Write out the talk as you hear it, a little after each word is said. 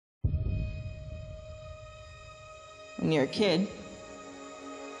When you're a kid, you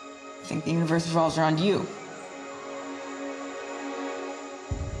think the universe revolves around you.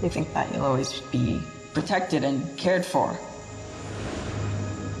 You think that you'll always be protected and cared for.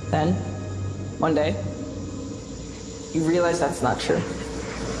 Then, one day, you realize that's not true.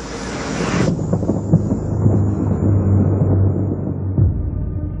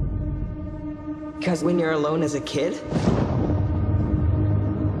 Because when you're alone as a kid,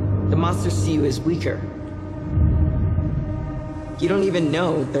 the monsters see you as weaker. You don't even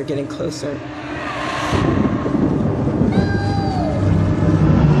know they're getting closer.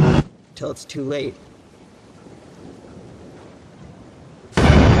 Till it's too late.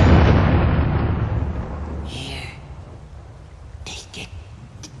 Here. Take it.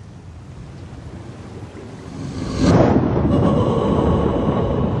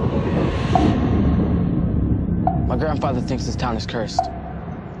 My grandfather thinks this town is cursed.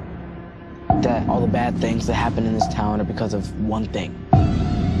 That all the bad things that happen in this town are because of one thing.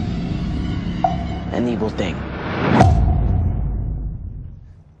 An evil thing.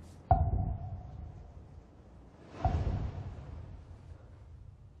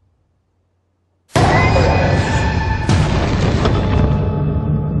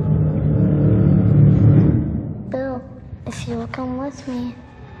 Bill, if you'll come with me,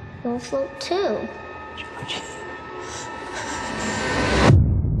 you'll float too. George.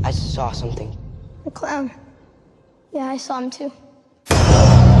 I saw something. The clown. Yeah, I saw him too.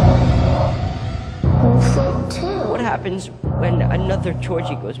 You'll float too. What happens when another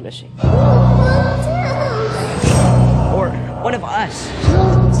Georgie goes missing? Or one of us?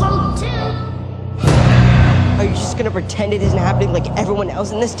 You'll float too. Are you just gonna pretend it isn't happening like everyone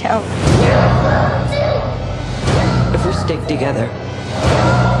else in this town? If we stick together,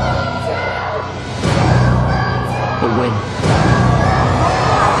 we'll win.